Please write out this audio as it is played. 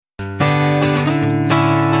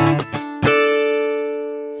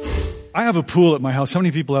I have a pool at my house. How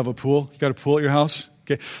many people have a pool? You got a pool at your house?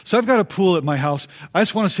 Okay. So I've got a pool at my house. I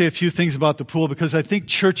just want to say a few things about the pool because I think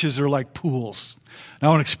churches are like pools. And I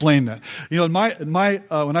want to explain that. You know,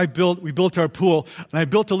 when we built our pool, and I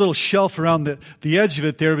built a little shelf around the edge of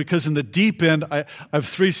it there because in the deep end, I have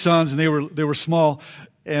 3 sons and they were small.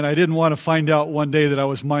 And I didn't want to find out one day that I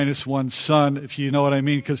was minus 1 son, if you know what I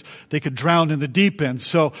mean, because they could drown in the deep end.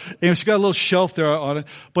 So, anyway, so you got a little shelf there on it.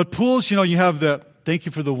 But pools, you know, you have thank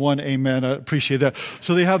you for the 1 amen. I appreciate that.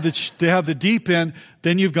 So they have the deep end,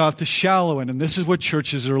 then you've got the shallow end. And this is what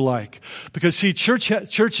churches are like. Because see,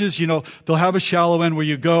 churches, you know, they'll have a shallow end where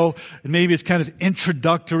you go and maybe it's kind of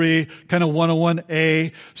introductory, kind of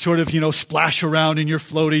 101A, sort of, you know, splash around in your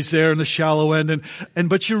floaties there in the shallow end.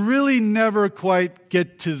 But you really never quite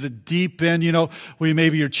get to the deep end, you know, where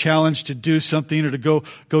maybe you're challenged to do something or to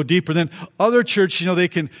go deeper. Then other churches, you know,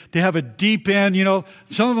 they have a deep end, you know,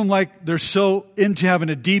 some of them they're so into having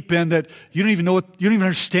a deep end that you don't even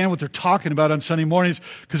understand what they're talking about on Sunday mornings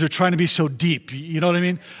because they're trying to be so deep. You know what I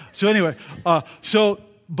mean? So anyway,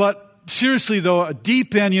 but seriously though, a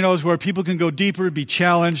deep end, you know, is where people can go deeper, be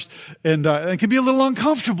challenged, and it can be a little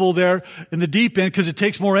uncomfortable there in the deep end because it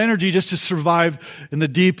takes more energy just to survive in the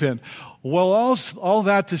deep end. Well, all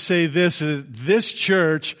that to say this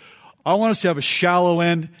church, I want us to have a shallow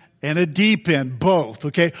end and a deep end, both,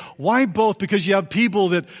 okay? Why both? Because you have people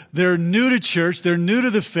that they're new to church, they're new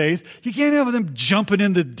to the faith. You can't have them jumping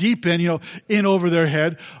in the deep end, you know, in over their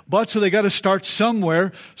head. But so they got to start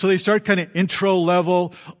somewhere. So they start kind of intro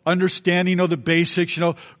level, understanding, you know, the basics, you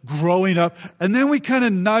know, growing up. And then we kind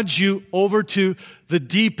of nudge you over to the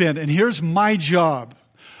deep end. And here's my job.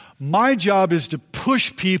 My job is to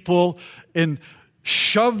push people and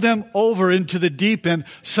shove them over into the deep end,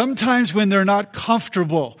 sometimes when they're not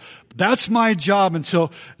comfortable. That's my job. And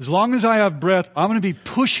so as long as I have breath, I'm going to be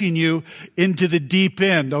pushing you into the deep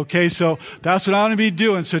end. Okay. So that's what I'm going to be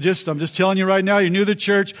doing. So I'm just telling you right now, you're new to the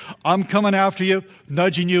church. I'm coming after you,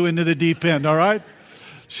 nudging you into the deep end. All right.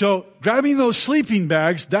 So grabbing those sleeping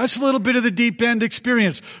bags, that's a little bit of the deep end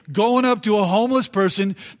experience. Going up to a homeless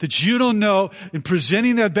person that you don't know and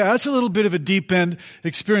presenting that bag, that's a little bit of a deep end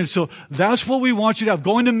experience. So that's what we want you to have.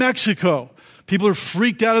 Going to Mexico. People are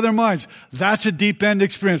freaked out of their minds. That's a deep end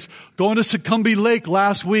experience. Going to Sucumbee Lake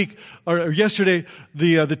last week or yesterday,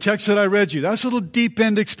 the text that I read you, that's a little deep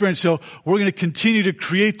end experience. So we're going to continue to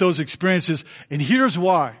create those experiences. And here's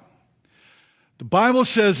why. The Bible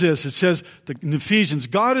says this. It says in Ephesians,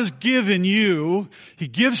 God has given you, He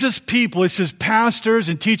gives us people, it says pastors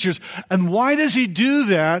and teachers. And why does He do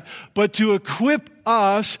that? But to equip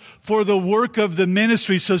us for the work of the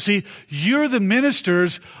ministry. So see, you're the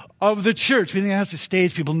ministers of the church. We think that's the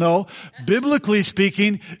stage people know. Biblically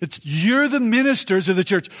speaking, you're the ministers of the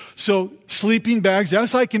church. So sleeping bags,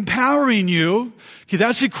 that's like empowering you. Okay,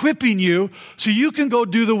 that's equipping you so you can go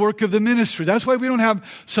do the work of the ministry. That's why we don't have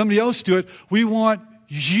somebody else do it. We want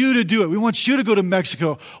you to do it. We want you to go to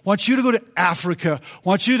Mexico. Want you to go to Africa.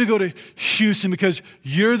 Want you to go to Houston because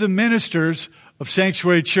you're the ministers of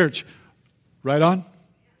Sanctuary Church. Right on?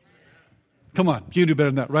 Come on. You can do better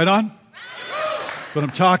than that. Right on? That's what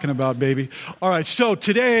I'm talking about, baby. All right. So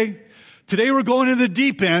today we're going in the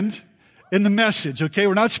deep end in the message. Okay.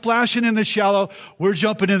 We're not splashing in the shallow. We're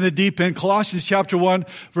jumping in the deep end. Colossians chapter 1,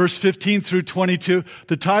 verse 15 through 22.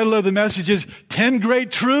 The title of the message is 10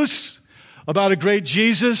 Great Truths about a Great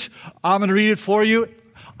Jesus. I'm going to read it for you.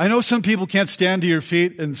 I know some people can't stand to your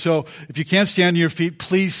feet. And so if you can't stand to your feet,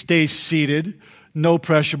 please stay seated. No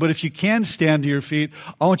pressure. But if you can stand to your feet,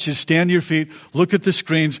 I want you to stand to your feet. Look at the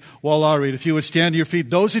screens while I read. If you would stand to your feet.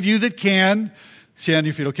 Those of you that can, stand to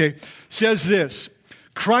your feet. Okay. Says this.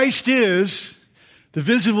 Christ is the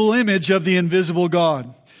visible image of the invisible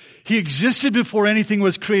God. He existed before anything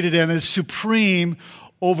was created and is supreme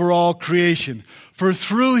over all creation. For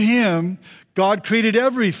through Him, God created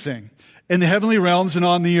everything in the heavenly realms and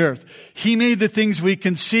on the earth. He made the things we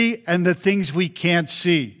can see and the things we can't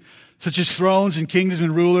see, such as thrones and kingdoms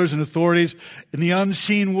and rulers and authorities in the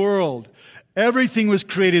unseen world. Everything was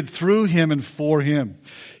created through Him and for Him.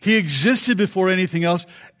 He existed before anything else,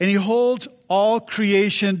 and He holds all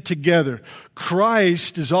creation together.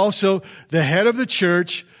 Christ is also the head of the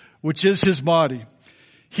church, which is His body.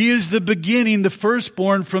 He is the beginning, the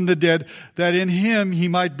firstborn from the dead, that in Him He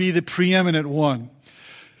might be the preeminent one.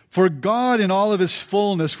 For God in all of His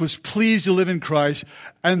fullness was pleased to live in Christ,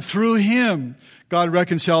 and through Him God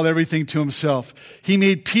reconciled everything to Himself. He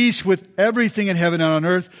made peace with everything in heaven and on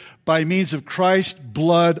earth by means of Christ's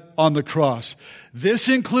blood on the cross. This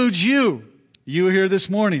includes you here this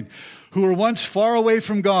morning, who were once far away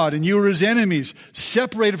from God, and you were his enemies,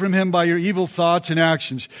 separated from him by your evil thoughts and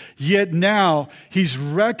actions. Yet now he's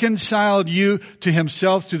reconciled you to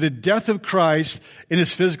himself through the death of Christ in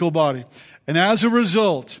his physical body. And as a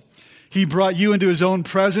result, he brought you into his own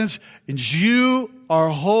presence, and you are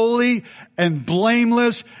holy and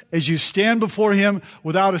blameless as you stand before him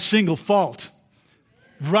without a single fault.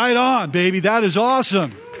 Right on, baby. That is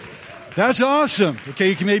awesome. That's awesome.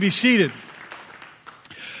 Okay, you may be seated.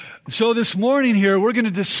 So this morning here, we're going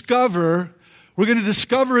to discover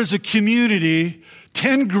as a community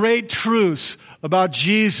 10 great truths about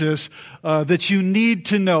Jesus that you need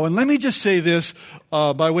to know. And let me just say this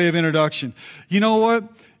by way of introduction. You know what?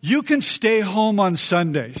 You can stay home on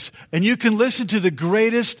Sundays and you can listen to the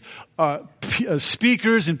greatest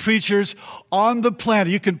speakers and preachers on the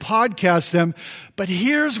planet. You can podcast them. But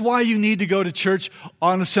here's why you need to go to church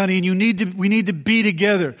on a Sunday, and we need to be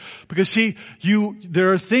together. Because see,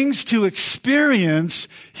 there are things to experience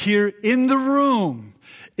here in the room,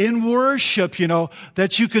 in worship,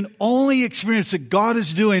 that you can only experience, that God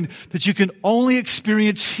is doing, that you can only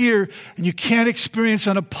experience here, and you can't experience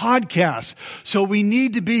on a podcast. So we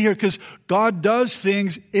need to be here because God does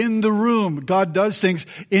things in the room. God does things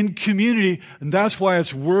in community, and that's why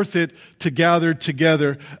it's worth it to gather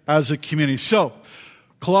together as a community. So,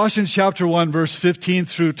 Colossians chapter 1, verse 15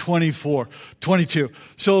 through 22.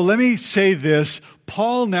 So let me say this.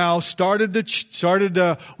 Paul now was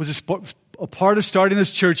a part of starting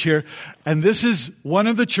this church here. And this is one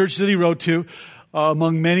of the churches that he wrote to,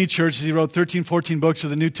 among many churches. He wrote 13, 14 books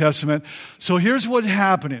of the New Testament. So here's what's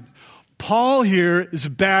happening. Paul here is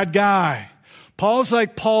a bad guy. Paul's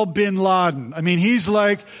like Paul bin Laden. I mean, he's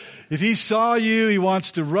like, if he saw you, he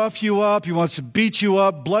wants to rough you up, he wants to beat you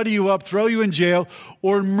up, bloody you up, throw you in jail,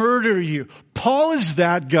 or murder you. Paul is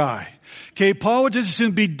that guy. Okay, Paul would just as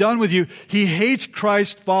soon be done with you. He hates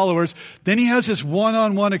Christ followers. Then he has this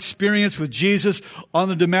one-on-one experience with Jesus on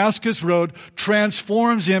the Damascus Road,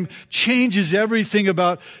 transforms him, changes everything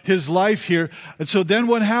about his life here. And so then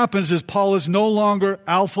what happens is Paul is no longer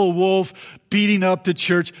alpha wolf, beating up the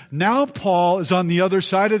church. Now Paul is on the other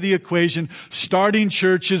side of the equation, starting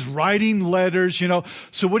churches, writing letters,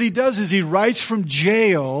 So what he does is he writes from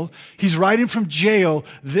jail. He's writing from jail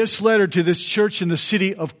this letter to this church in the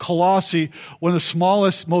city of Colossae, one of the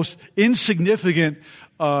smallest, most insignificant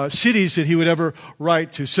cities that he would ever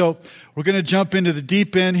write to. So we're going to jump into the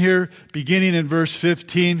deep end here, beginning in verse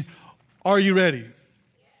 15. Are you ready?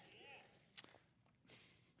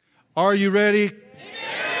 Are you ready?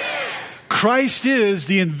 Christ is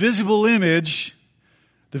the visible image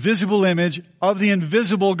of the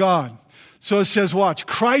invisible God. So it says, watch,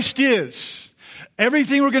 Christ is.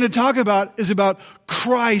 Everything we're going to talk about is about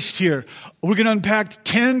Christ here. We're going to unpack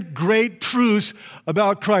 10 great truths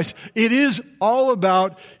about Christ. It is all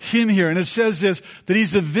about Him here. And it says this, that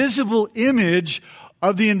He's the visible image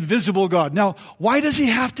of the invisible God. Now, why does He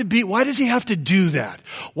have to do that?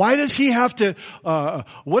 Why does He have to,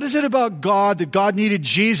 what is it about God that God needed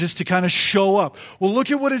Jesus to kind of show up? Well, look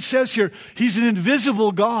at what it says here. He's an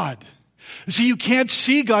invisible God. See, you can't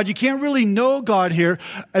see God. You can't really know God here.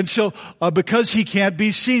 And so, because He can't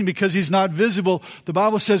be seen, because He's not visible, the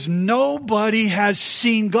Bible says nobody has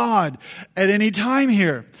seen God at any time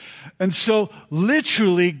here. And so,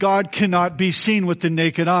 literally, God cannot be seen with the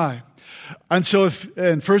naked eye. And so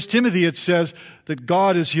in 1 Timothy it says that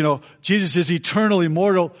God is, Jesus is eternal,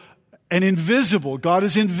 immortal, and invisible. God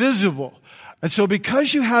is invisible. And so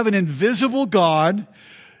because you have an invisible God,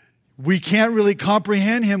 we can't really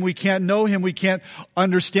comprehend Him. We can't know Him. We can't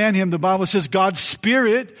understand Him. The Bible says God's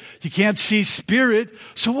Spirit. You can't see Spirit.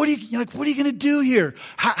 So what are you going to do here?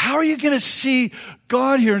 How are you going to see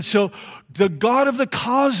God here? And so the God of the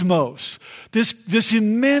cosmos, this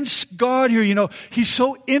immense God here, He's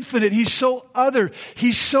so infinite. He's so other.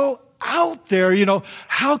 He's so out there,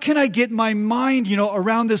 How can I get my mind,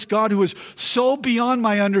 around this God who is so beyond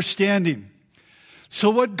my understanding? So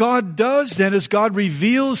what God does then is God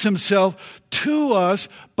reveals Himself to us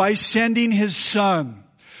by sending His Son.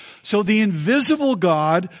 So the invisible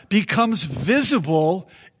God becomes visible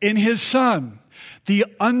in His Son. The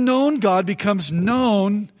unknown God becomes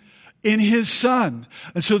known in His Son.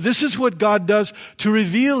 And so this is what God does to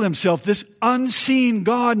reveal Himself. This unseen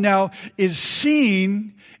God now is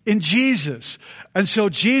seen in Jesus. And so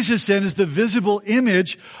Jesus then is the visible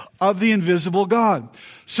image of the invisible God.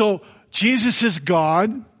 So Jesus is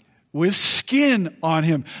God with skin on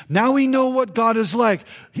Him. Now we know what God is like.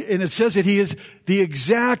 And it says that He is the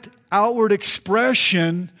exact outward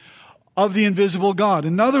expression of the invisible God.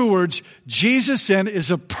 In other words, Jesus then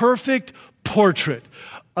is a perfect portrait,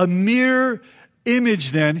 a mirror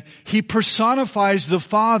image then, he personifies the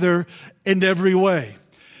Father in every way.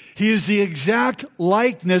 He is the exact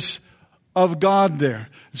likeness of God there.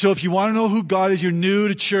 So if you want to know who God is, you're new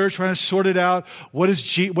to church, trying to sort it out, what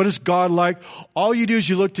is God like? All you do is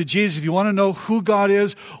you look to Jesus. If you want to know who God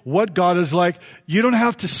is, what God is like, you don't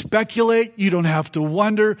have to speculate. You don't have to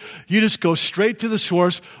wonder. You just go straight to the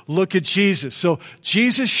source, look at Jesus. So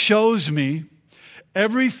Jesus shows me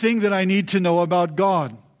everything that I need to know about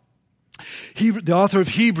God. The author of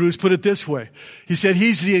Hebrews put it this way. He said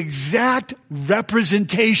he's the exact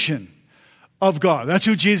representation of God. That's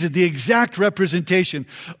who Jesus is, the exact representation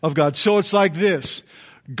of God. So it's like this.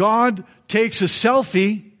 God takes a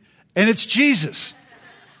selfie and it's Jesus.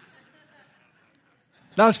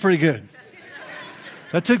 That was pretty good.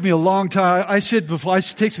 That took me a long time. I said before,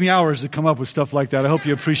 it takes me hours to come up with stuff like that. I hope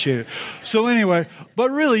you appreciate it. So anyway,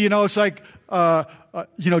 but really, it's like,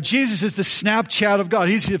 Jesus is the Snapchat of God.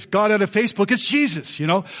 If God had a Facebook, it's Jesus,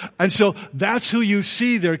 And so that's who you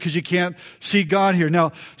see there because you can't see God here.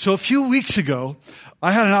 Now, so a few weeks ago,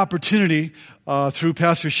 I had an opportunity, through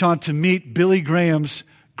Pastor Sean to meet Billy Graham's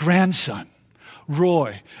grandson,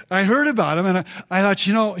 Roy. I heard about him and I thought,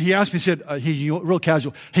 he asked me, he said, real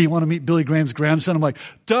casual, hey, you want to meet Billy Graham's grandson? I'm like,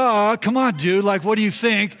 duh, come on, dude. Like, what do you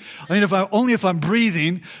think? I mean, only if I'm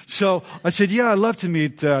breathing. So I said, yeah, I'd love to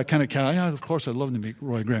meet, yeah, of course I'd love to meet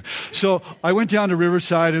Roy Graham. So I went down to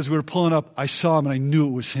Riverside. As we were pulling up, I saw him and I knew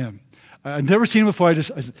it was him. I'd never seen him before. I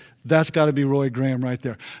said, that's got to be Roy Graham right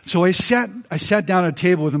there. So I sat down at a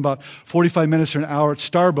table with him about 45 minutes or an hour at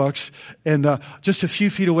Starbucks and, just a few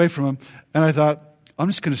feet away from him. And I thought, I'm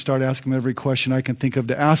just going to start asking him every question I can think of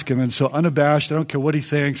to ask him. And so unabashed, I don't care what he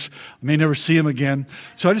thinks. I may never see him again.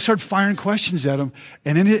 So I just started firing questions at him.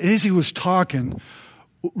 And as he was talking,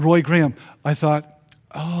 Roy Graham, I thought,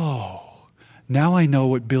 oh, now I know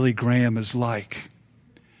what Billy Graham is like.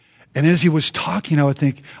 And as he was talking, I'm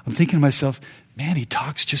thinking to myself, man, he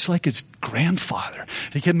talks just like his grandfather.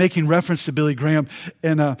 He kept making reference to Billy Graham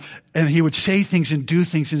and he would say things and do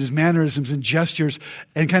things in his mannerisms and gestures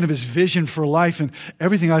and kind of his vision for life and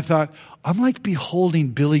everything. I thought, I'm like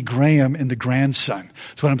beholding Billy Graham and the grandson.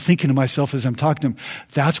 That's what I'm thinking to myself as I'm talking to him.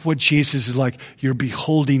 That's what Jesus is like. You're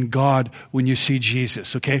beholding God when you see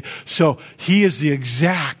Jesus, okay? So he is the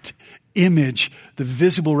exact image, the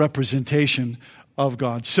visible representation of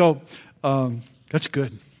God. So, that's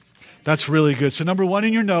good. That's really good. So number one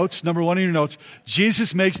in your notes,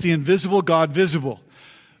 Jesus makes the invisible God visible.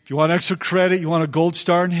 If you want extra credit, you want a gold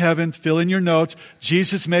star in heaven, fill in your notes.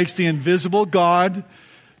 Jesus makes the invisible God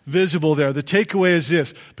visible there. The takeaway is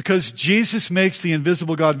this. Because Jesus makes the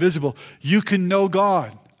invisible God visible, you can know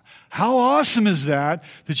God. How awesome is that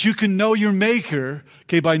you can know your Maker,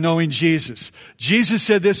 by knowing Jesus. Jesus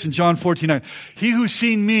said this in John 14:9. He who's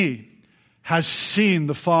seen me has seen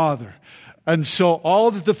the Father. And so all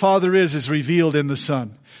that the Father is revealed in the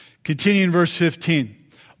Son. Continuing verse 15.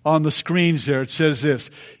 On the screens there, it says this.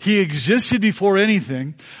 He existed before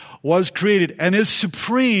anything was created and is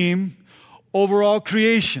supreme over all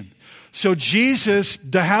creation. So Jesus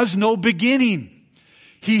has no beginning.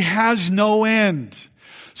 He has no end.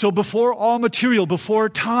 So before all material, before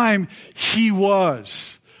time, He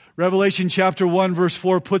was. Revelation chapter 1 verse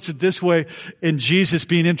 4 puts it this way in Jesus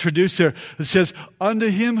being introduced there. It says, unto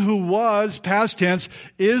Him who was, past tense,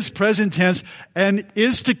 is present tense, and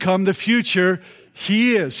is to come, the future,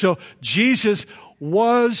 He is. So Jesus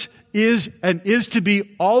was, is, and is to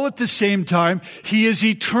be all at the same time. He is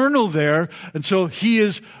eternal there, and so He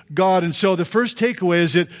is God. And so the first takeaway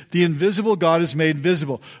is that the invisible God is made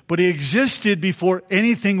visible. But He existed before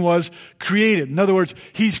anything was created. In other words,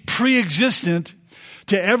 He's pre-existent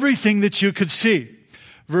to everything that you could see.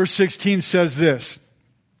 Verse 16 says this,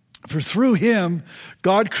 for through Him,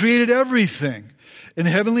 God created everything in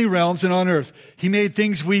the heavenly realms and on earth. He made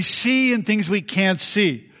things we see and things we can't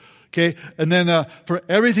see. Okay. And then, for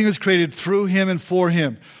everything was created through Him and for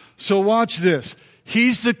Him. So watch this.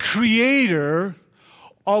 He's the creator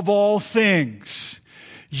of all things.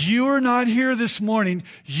 You are not here this morning.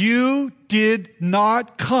 You did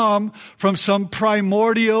not come from some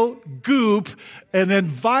primordial goop and then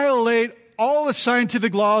violate all the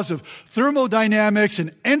scientific laws of thermodynamics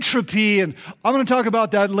and entropy. And I'm going to talk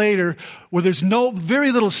about that later, where there's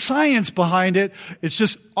very little science behind it. It's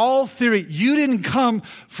just all theory. You didn't come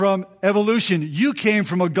from evolution. You came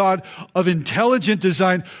from a God of intelligent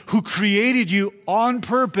design who created you on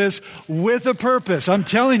purpose with a purpose. I'm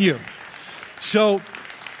telling you. So,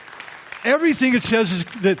 everything it says is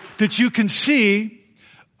that you can see,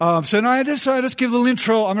 So now I decided, let's give a little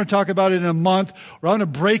intro. I'm going to talk about it in a month, or I'm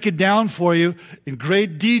going to break it down for you in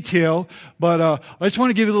great detail. But I just want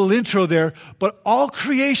to give you a little intro there. But all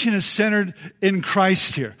creation is centered in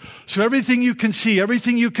Christ here. So everything you can see,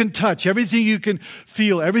 everything you can touch, everything you can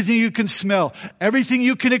feel, everything you can smell, everything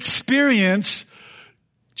you can experience,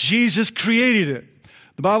 Jesus created it.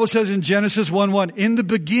 The Bible says in Genesis 1:1, in the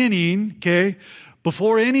beginning, okay,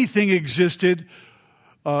 before anything existed,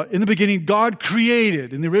 in the beginning, God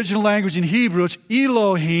created. In the original language in Hebrew, it's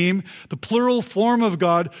Elohim, the plural form of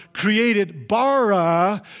God, created,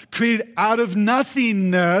 bara, created out of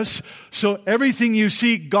nothingness. So everything you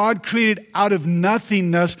see, God created out of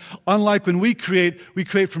nothingness. Unlike when we create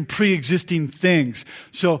from pre-existing things.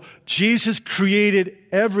 So Jesus created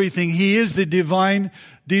everything. He is the divine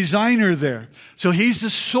designer there. So He's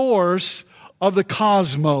the source of the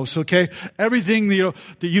cosmos, okay? Everything, that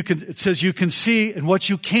you can, it says you can see and what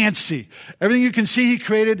you can't see. Everything you can see, He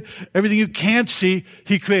created. Everything you can't see,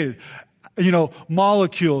 He created.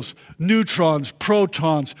 Molecules, neutrons,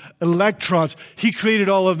 protons, electrons. He created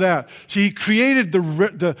all of that. So He created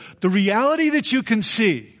the reality that you can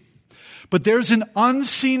see. But there's an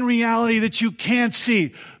unseen reality that you can't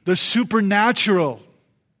see. The supernatural.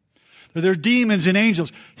 There are demons and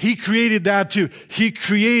angels. He created that too. He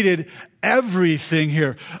created everything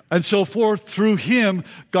here. And so forth, through Him,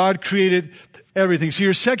 God created everything. So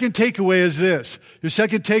your second takeaway is this.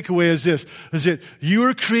 Is that you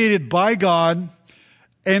were created by God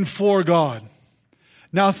and for God.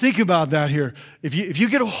 Now think about that here. If you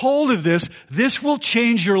get a hold of this will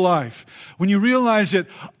change your life. When you realize that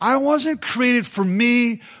I wasn't created for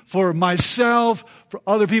me, for myself, for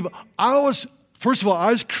other people. First of all, I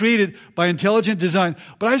was created by intelligent design,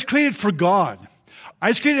 but I was created for God. I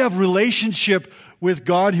was created to have a relationship with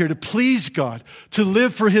God here, to please God, to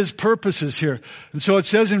live for His purposes here. And so it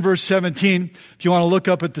says in verse 17, if you want to look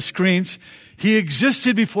up at the screens, He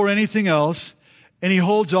existed before anything else, and He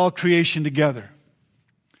holds all creation together.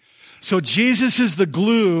 So Jesus is the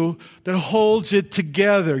glue that holds it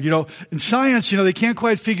together. In science, they can't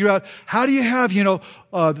quite figure out how do you have,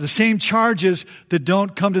 the same charges that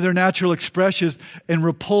don't come to their natural expressions and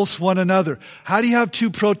repulse one another? How do you have two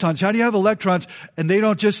protons? How do you have electrons and they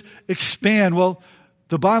don't just expand? Well,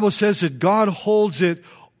 the Bible says that God holds it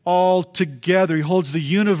all together. He holds the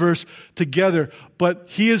universe together. But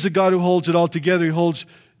He is a God who holds it all together. He holds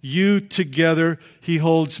you together. He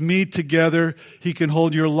holds me together. He can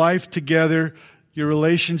hold your life together, your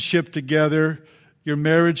relationship together, your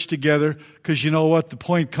marriage together. Because you know what? The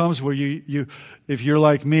point comes where you, if you're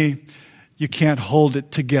like me, you can't hold it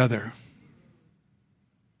together.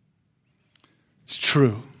 It's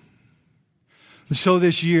true. And so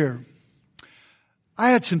this year, I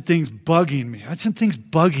had some things bugging me.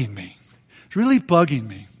 It's really bugging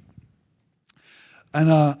me. And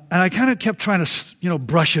I kind of kept trying to,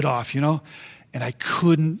 brush it off, and I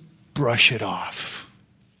couldn't brush it off.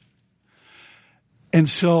 And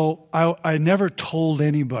so I never told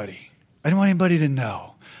anybody. I didn't want anybody to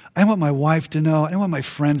know. I didn't want my wife to know. I didn't want my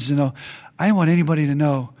friends to know. I didn't want anybody to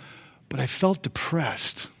know. But I felt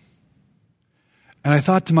depressed. And I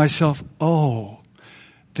thought to myself,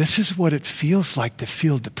 this is what it feels like to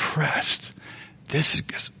feel depressed. This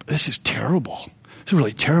is terrible. It's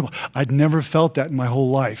really terrible. I'd never felt that in my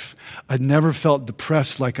whole life. I'd never felt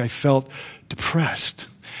depressed like I felt depressed.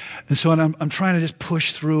 And so I'm trying to just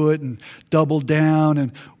push through it and double down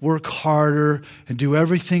and work harder and do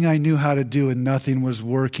everything I knew how to do, and nothing was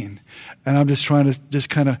working. And I'm just trying to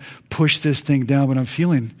just kind of push this thing down, but I'm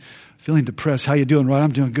feeling depressed. How you doing, Rod?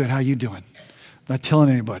 I'm doing good. How you doing? I'm not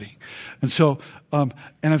telling anybody. And so, and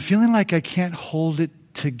I'm feeling like I can't hold it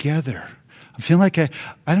together. I'm feeling like I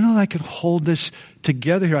don't know if I can hold this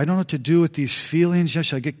together here. I don't know what to do with these feelings.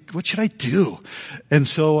 What should I do? And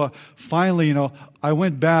so, finally, I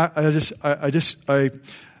went back. In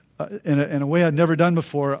a way I'd never done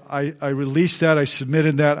before, I released that. I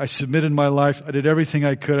submitted my life. I did everything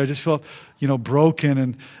I could. I just felt,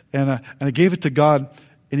 broken and I gave it to God,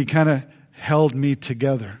 and He kind of held me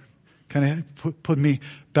together. Kind of put me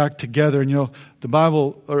back together. And the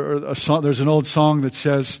Bible, or a song, there's an old song that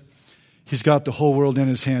says, He's got the whole world in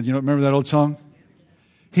His hand. Remember that old song?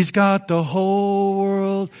 He's got the whole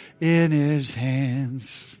world in His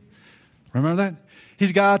hands. Remember that?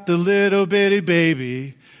 He's got the little bitty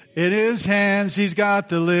baby in His hands. He's got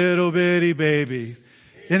the little bitty baby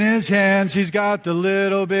in His hands. He's got the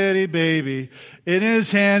little bitty baby in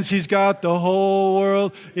His hands. He's got the whole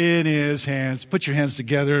world in His hands. Put your hands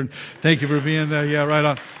together and thank you for being there. Yeah, right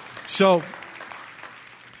on. So,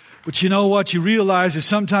 but you know what you realize is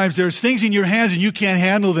sometimes there's things in your hands and you can't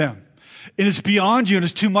handle them. and it's beyond you and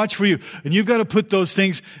it's too much for you. And you've got to put those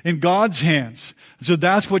things in God's hands. So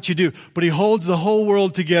that's what you do. But He holds the whole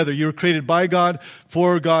world together. You were created by God,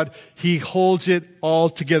 for God. He holds it all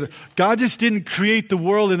together. God just didn't create the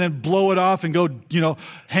world and then blow it off and go,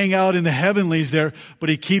 hang out in the heavenlies there, but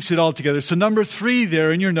He keeps it all together. So number 3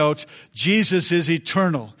 there in your notes, Jesus is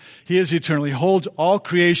eternal. He is eternal. He holds all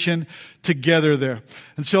creation together there.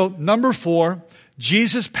 And so number 4,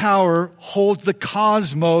 Jesus' power holds the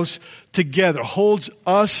cosmos together, holds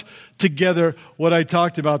us together, what I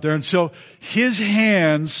talked about there. And so His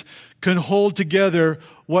hands can hold together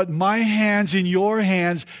what my hands and your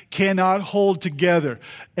hands cannot hold together.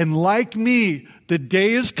 And like me, the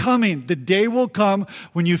day is coming. The day will come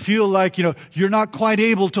when you feel like, you're not quite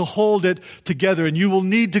able to hold it together. And you will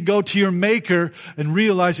need to go to your Maker and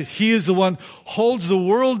realize that He is the one who holds the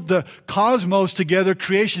world, the cosmos together,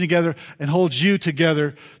 creation together, and holds you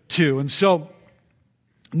together too. And so,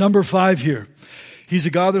 number 5 here. He's a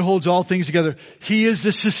God that holds all things together. He is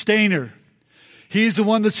the sustainer. He's the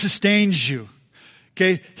one that sustains you.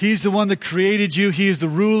 Okay? He's the one that created you. He is the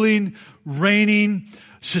ruling, reigning,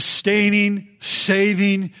 sustaining,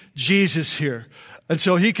 saving Jesus here. And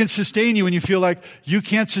so He can sustain you when you feel like you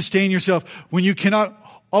can't sustain yourself, when you cannot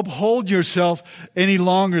uphold yourself any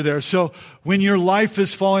longer there. So when your life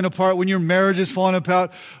is falling apart, when your marriage is falling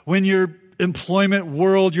apart, when your employment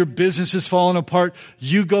world, your business is falling apart,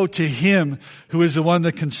 you go to Him who is the one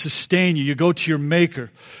that can sustain you. You go to your Maker.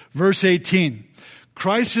 Verse 18.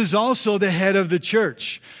 Christ is also the head of the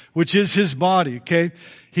church, which is His body, okay?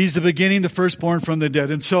 He's the beginning, the firstborn from the dead.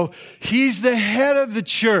 And so He's the head of the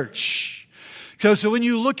church. So when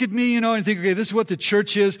you look at me, and think, okay, this is what the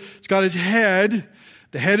church is. It's got His head.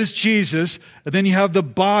 The head is Jesus. And then you have the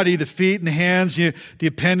body, the feet and the hands, the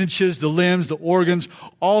appendages, the limbs, the organs,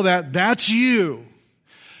 all that. That's you.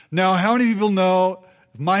 Now, how many people know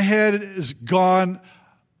if my head is gone,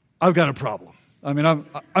 I've got a problem? I mean, I'm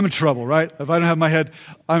in trouble, right? If I don't have my head,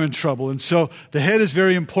 I'm in trouble. And so the head is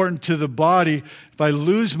very important to the body. If I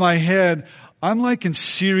lose my head, I'm like in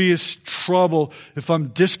serious trouble if I'm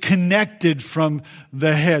disconnected from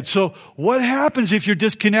the head. So what happens if you're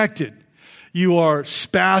disconnected? You are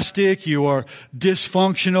spastic, you are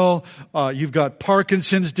dysfunctional, you've got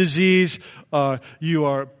Parkinson's disease, you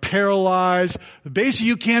are paralyzed. Basically,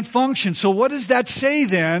 you can't function. So what does that say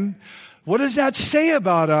then? What does that say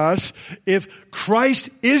about us if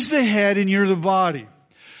Christ is the head and you're the body?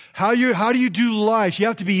 How do you do life? You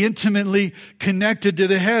have to be intimately connected to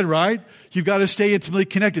the head, right? You've got to stay intimately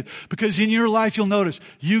connected. Because in your life, you'll notice,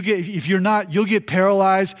 if you're not, you'll get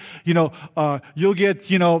paralyzed, you'll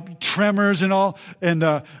get, tremors and all,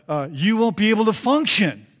 and you won't be able to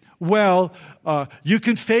function well. You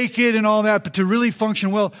can fake it and all that, but to really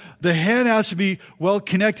function well, the head has to be well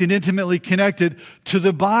connected, intimately connected to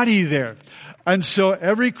the body there. And so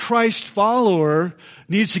every Christ follower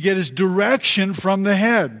needs to get his direction from the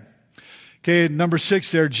head. Okay, number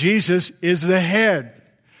 6 there, Jesus is the head.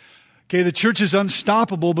 Okay, the church is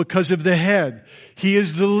unstoppable because of the head. He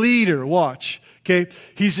is the leader. Watch. Okay,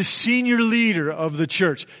 He's the senior leader of the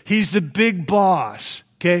church. He's the big boss.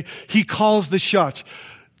 Okay, He calls the shots.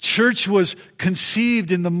 Church was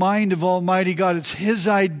conceived in the mind of Almighty God. It's His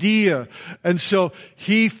idea. And so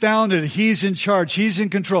He founded it. He's in charge. He's in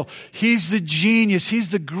control. He's the genius. He's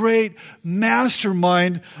the great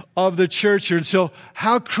mastermind of the church. And so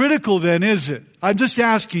how critical then is it? I'm just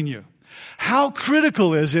asking you. How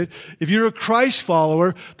critical is it, if you're a Christ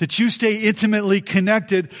follower, that you stay intimately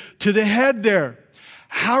connected to the head there?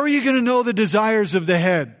 How are you going to know the desires of the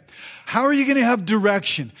head? How are you going to have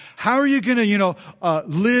direction? How are you going to,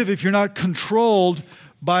 live if you're not controlled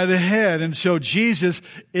by the head? And so Jesus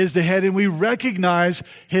is the head, and we recognize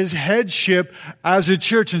His headship as a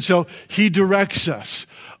church. And so He directs us.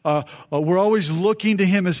 We're always looking to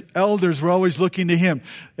Him as elders. We're always looking to Him.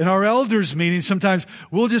 In our elders meeting, sometimes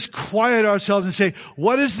we'll just quiet ourselves and say,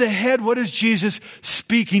 what is the head? What is Jesus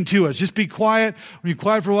speaking to us? Just be quiet. Be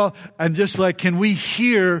quiet for a while and just can we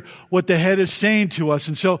hear what the head is saying to us?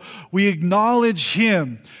 And so we acknowledge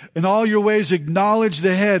Him. In all your ways, acknowledge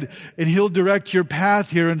the head, and He'll direct your path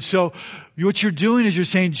here. And so what you're doing is you're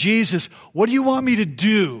saying, Jesus, what do you want me to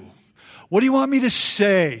do? What do you want me to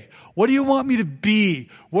say? What do you want me to be?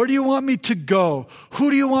 Where do you want me to go? Who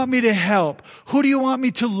do you want me to help? Who do you want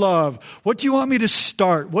me to love? What do you want me to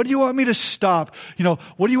start? What do you want me to stop?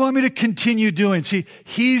 What do you want me to continue doing? See,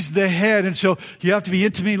 He's the head, and so you have to be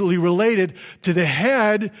intimately related to the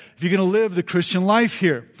head if you're going to live the Christian life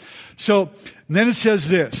here. So, then it says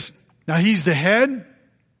this. Now, He's the head.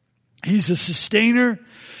 He's the sustainer.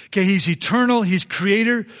 Okay, He's eternal. He's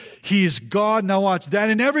creator. He is God. Now watch that.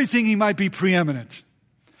 In everything He might be preeminent.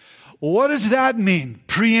 What does that mean?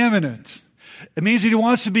 Preeminent. It means that He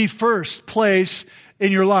wants to be first place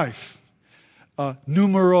in your life.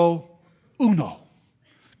 Numero uno.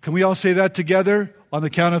 Can we all say that together on the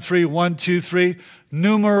count of 3? 1, 2, 3.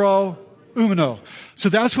 Numero uno. So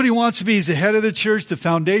that's what He wants to be. He's the head of the church, the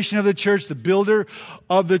foundation of the church, the builder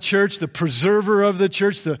of the church, the preserver of the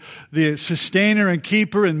church, the sustainer and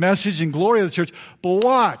keeper and message and glory of the church. But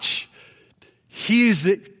watch. He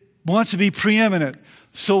wants to be preeminent.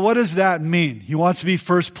 So what does that mean? He wants to be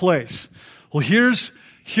first place. Well, here's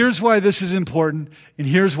why this is important, and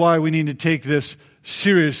here's why we need to take this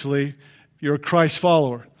seriously if you're a Christ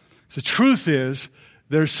follower. The truth is,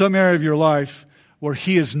 there's some area of your life where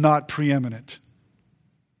He is not preeminent.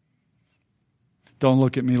 Don't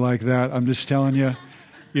look at me like that. I'm just telling you.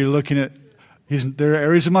 You're looking at, there are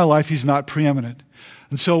areas of my life He's not preeminent.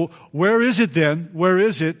 And so, where is it then? Where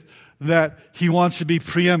is it that He wants to be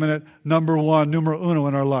preeminent, number one, numero uno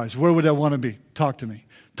in our lives? Where would that want to be? Talk to me.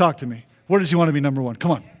 Talk to me. Where does He want to be number one?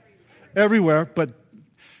 Come on. Everywhere. But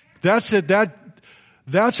that's it.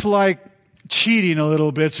 That's like cheating a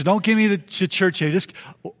little bit. So don't give me the church here. Just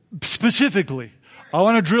specifically, I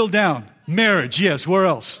want to drill down. Marriage, yes. Where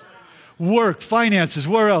else? Work, finances.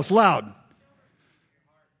 Where else? Loud.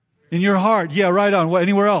 In your heart. Yeah, right on. What?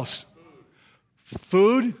 Anywhere else?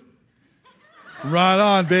 Food? Right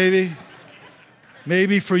on, baby.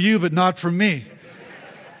 Maybe for you, but not for me.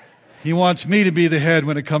 He wants me to be the head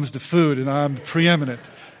when it comes to food, and I'm preeminent.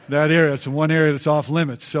 That area, it's one area that's off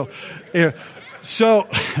limits. So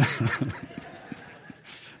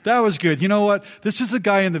that was good. You know what? This is the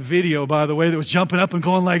guy in the video, by the way, that was jumping up and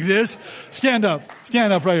going like this. Stand up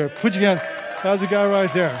right here. Put your hand. That's the guy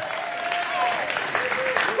right there.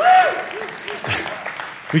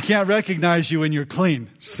 We can't recognize you when you're clean.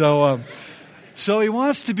 So he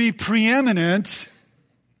wants to be preeminent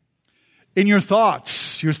in your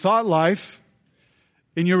thoughts, your thought life,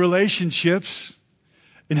 in your relationships,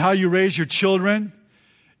 in how you raise your children,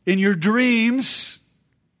 in your dreams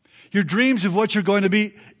of what you're going to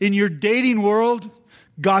be, in your dating world.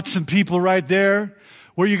 Got some people right there.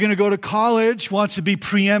 Where you're going to go to college, wants to be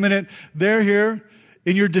preeminent. They're here.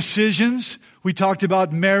 In your decisions, we talked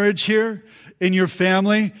about marriage here. In your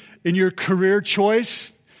family, in your career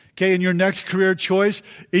choice. Okay, in your next career choice,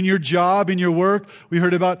 in your job, in your work. We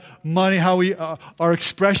heard about money, how we are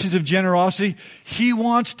expressions of generosity. He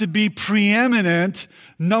wants to be preeminent,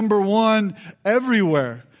 number one,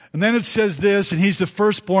 everywhere. And then it says this, and He's the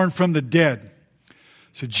firstborn from the dead.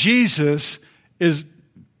 So Jesus is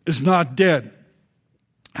not dead.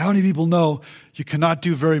 How many people know you cannot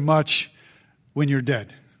do very much when you're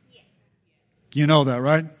dead? You know that,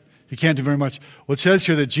 right? You can't do very much. Well, it says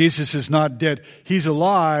here that Jesus is not dead. He's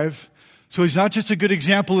alive. So He's not just a good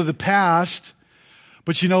example of the past,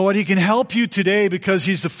 but you know what? He can help you today because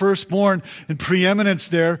He's the firstborn and preeminence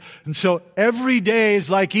there. And so every day is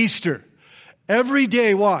like Easter. Every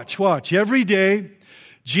day, watch. Every day,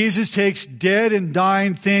 Jesus takes dead and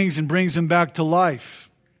dying things and brings them back to life.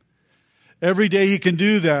 Every day He can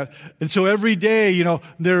do that. And so every day,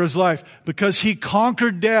 there is life. Because He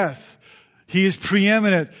conquered death. He is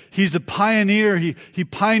preeminent. He's the pioneer. He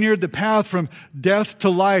pioneered the path from death to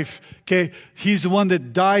life. Okay. He's the one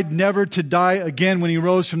that died never to die again when He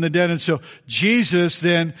rose from the dead. And so Jesus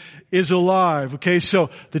then is alive. Okay. So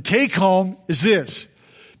the take home is this.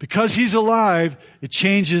 Because He's alive, it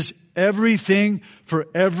changes everything for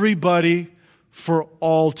everybody for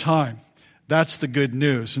all time. That's the good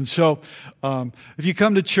news. And so, if you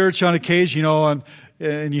come to church on occasion,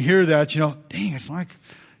 and you hear that, dang, it's like,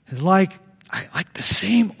 I like the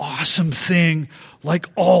same awesome thing like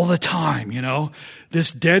all the time,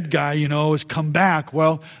 This dead guy, has come back.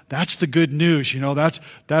 Well, that's the good news,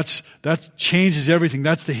 that changes everything.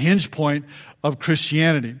 That's the hinge point of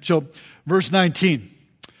Christianity. So, verse 19.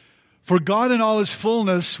 For God in all His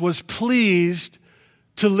fullness was pleased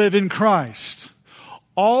to live in Christ.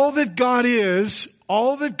 All that God is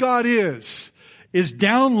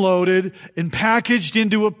downloaded and packaged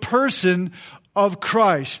into a person of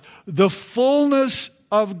Christ. The fullness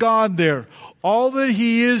of God there. All that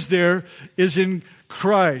He is there is in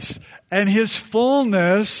Christ. And His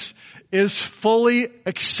fullness is fully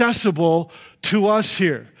accessible to us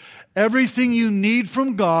here. Everything you need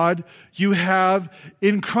from God, you have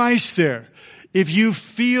in Christ there. If you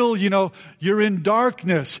feel, you're in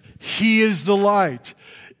darkness, He is the light.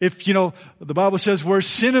 If, the Bible says where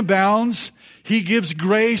sin abounds, He gives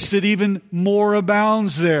grace that even more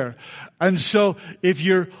abounds there. And so if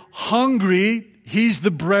you're hungry He's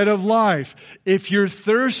the bread of life. If you're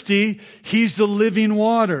thirsty, He's the living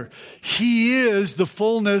water. He is the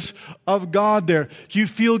fullness of God there. You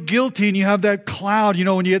feel guilty and you have that cloud,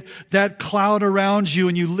 when you get that cloud around you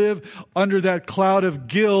and you live under that cloud of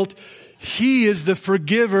guilt, He is the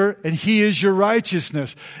forgiver and He is your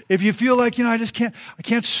righteousness. If you feel like, I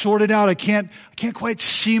can't sort it out. I can't quite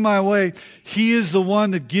see my way. He is the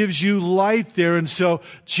one that gives you light there. And so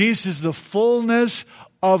Jesus is the fullness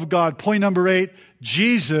of God. Point number 8,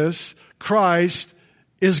 Jesus Christ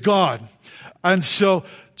is God. And so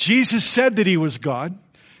Jesus said that He was God.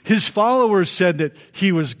 His followers said that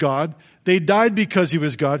He was God. They died because He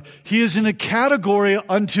was God. He is in a category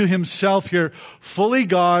unto Himself here, fully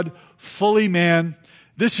God, fully man.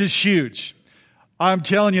 This is huge. I'm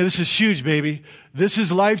telling you, this is huge, baby. This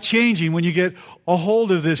is life-changing when you get a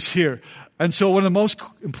hold of this here. And so one of the most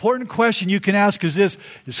important questions you can ask is this,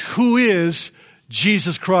 is who is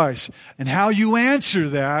Jesus Christ? And how you answer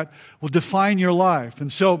that will define your life.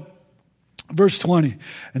 And so, verse 20,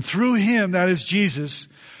 and through Him, that is Jesus,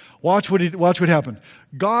 watch what happened.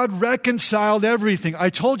 God reconciled everything. I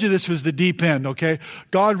told you this was the deep end, okay?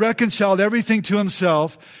 God reconciled everything to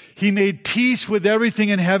Himself. He made peace with everything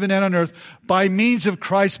in heaven and on earth by means of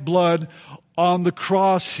Christ's blood on the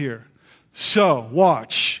cross here. So,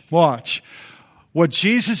 watch. What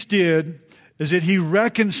Jesus did is that He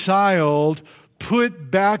reconciled,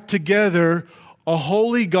 put back together a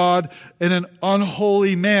holy God and an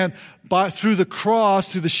unholy man. But through the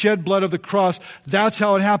cross, through the shed blood of the cross, that's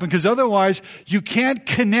how it happened. Because otherwise, you can't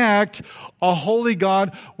connect a holy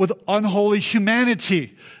God with unholy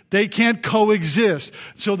humanity. They can't coexist.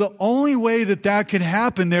 So the only way that can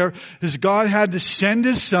happen there is God had to send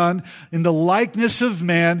His Son in the likeness of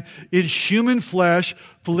man in human flesh.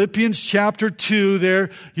 Philippians chapter 2 there,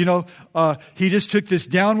 He just took this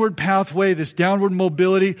downward pathway, this downward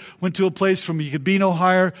mobility, went to a place from He could be no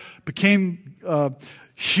higher, became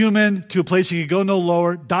human to a place He could go no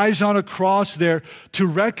lower, dies on a cross there to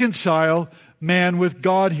reconcile man with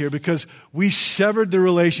God here, because we severed the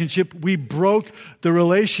relationship. We broke the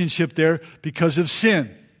relationship there because of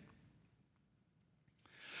sin.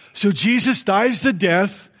 So Jesus dies the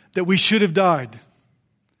death that we should have died.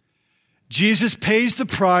 Jesus pays the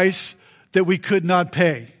price that we could not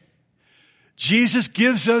pay. Jesus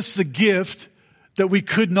gives us the gift that we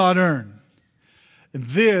could not earn. And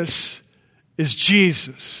this is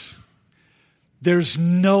Jesus. There's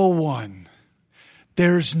no one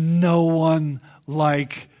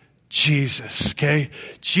like Jesus, okay?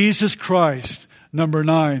 Jesus Christ, number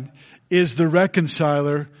 9, is the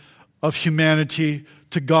reconciler of humanity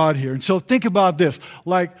to God here. And so think about this.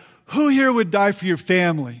 Like, who here would die for your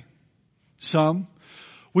family? Some.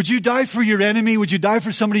 Would you die for your enemy? Would you die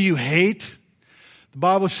for somebody you hate? The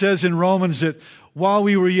Bible says in Romans that while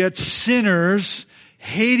we were yet sinners,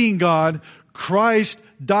 hating God, Christ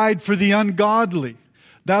died for the ungodly.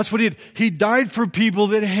 That's what He did. He died for people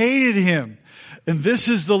that hated Him. And this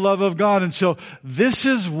is the love of God. And so this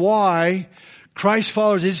is why Christ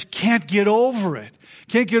followers just can't get over it.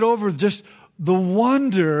 Can't get over just the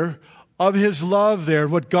wonder of His love there.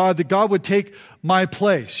 That God would take my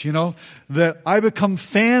place, that I become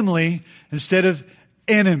family instead of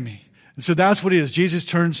enemy. And so that's what it is. Jesus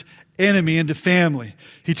turns enemy into family.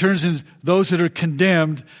 He turns in those that are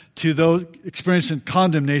condemned to those experiencing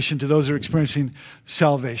condemnation to those that are experiencing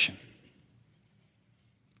salvation.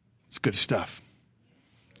 It's good stuff.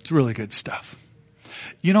 It's really good stuff.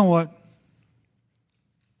 You know what?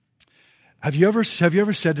 Have you ever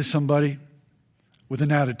said to somebody with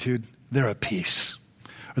an attitude, they're a piece,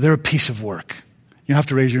 or they're a piece of work? You don't have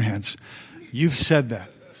to raise your hands. You've said that.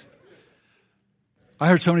 I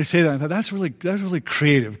heard somebody say that, and I thought, that's really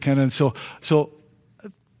creative, kind of. And so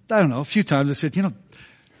I don't know, a few times I said,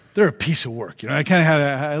 they're a piece of work. I kind of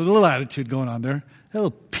had a little attitude going on there. A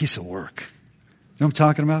little piece of work. You know what I'm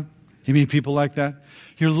talking about? You meet people like that?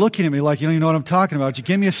 You're looking at me like you don't even know what I'm talking about. You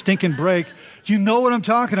give me a stinking break. You know what I'm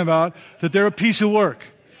talking about, that they're a piece of work.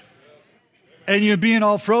 And you're being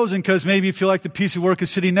all frozen because maybe you feel like the piece of work is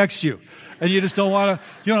sitting next to you. And you just don't want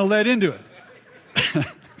to let into it.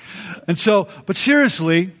 And so, but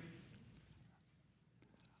seriously,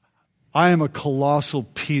 I am a colossal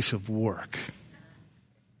piece of work.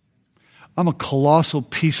 I'm a colossal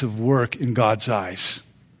piece of work in God's eyes.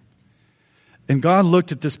 And God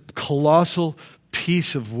looked at this colossal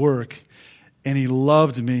piece of work and He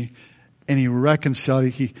loved me and He reconciled me.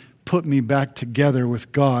 He put me back together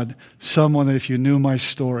with God. Someone that if you knew my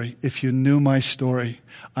story,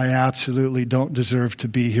 I absolutely don't deserve to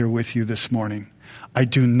be here with you this morning. I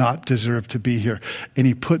do not deserve to be here. And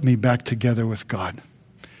He put me back together with God.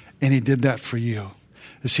 And He did that for you.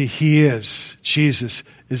 You see, Jesus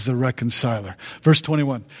is the reconciler. Verse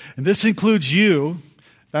 21. And this includes you,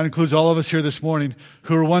 that includes all of us here this morning,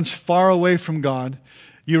 who were once far away from God.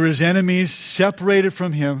 You were his enemies, separated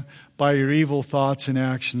from him by your evil thoughts and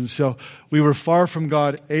actions. So we were far from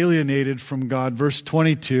God, alienated from God. Verse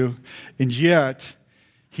 22. And yet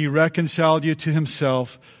he reconciled you to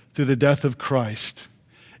himself through the death of Christ.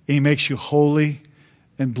 And he makes you holy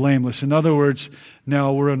and blameless. In other words,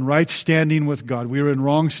 now we're in right standing with God. We were in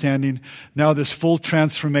wrong standing. Now this full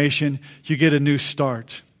transformation, you get a new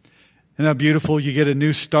start. Isn't that beautiful? You get a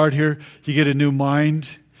new start here. You get a new mind.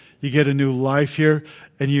 You get a new life here.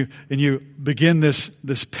 And you begin this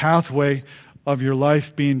pathway of your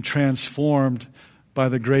life being transformed by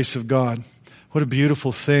the grace of God. What a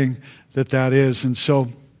beautiful thing that is. And so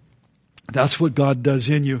that's what God does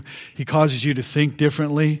in you. He causes you to think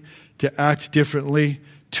differently, to act differently,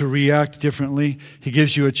 to react differently. He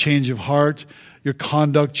gives you a change of heart. Your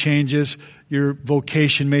conduct changes. Your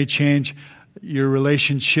vocation may change. Your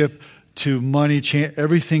relationship to money change.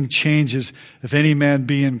 Everything changes. If any man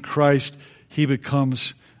be in Christ, he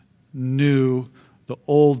becomes new. The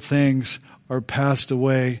old things are passed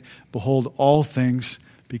away. Behold, all things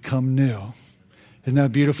become new. Isn't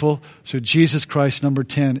that beautiful? So Jesus Christ, number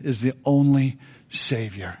 10, is the only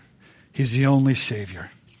Savior. He's the only Savior.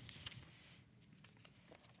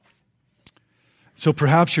 So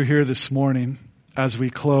perhaps you're here this morning. As we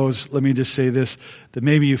close, let me just say this, that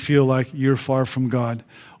maybe you feel like you're far from God.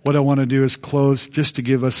 What I want to do is close just to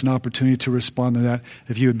give us an opportunity to respond to that,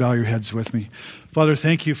 if you would bow your heads with me. Father,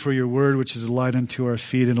 thank you for your word, which is a light unto our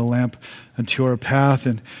feet and a lamp unto our path.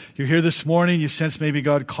 And you're here this morning, you sense maybe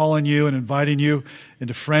God calling you and inviting you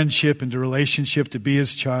into friendship, into relationship, to be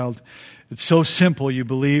his child. It's so simple. You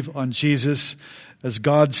believe on Jesus as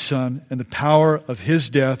God's Son and the power of his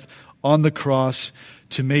death on the cross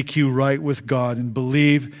to make you right with God, and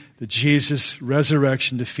believe that Jesus'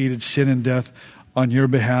 resurrection defeated sin and death on your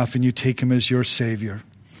behalf, and you take him as your Savior.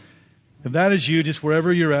 If that is you, just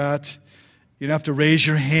wherever you're at, you don't have to raise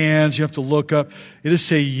your hands, you have to look up. You just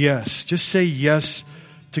say yes. Just say yes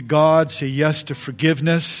to God. Say yes to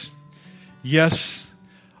forgiveness. Yes,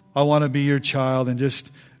 I want to be your child. And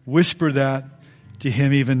just whisper that to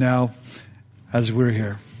him even now as we're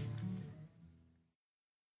here.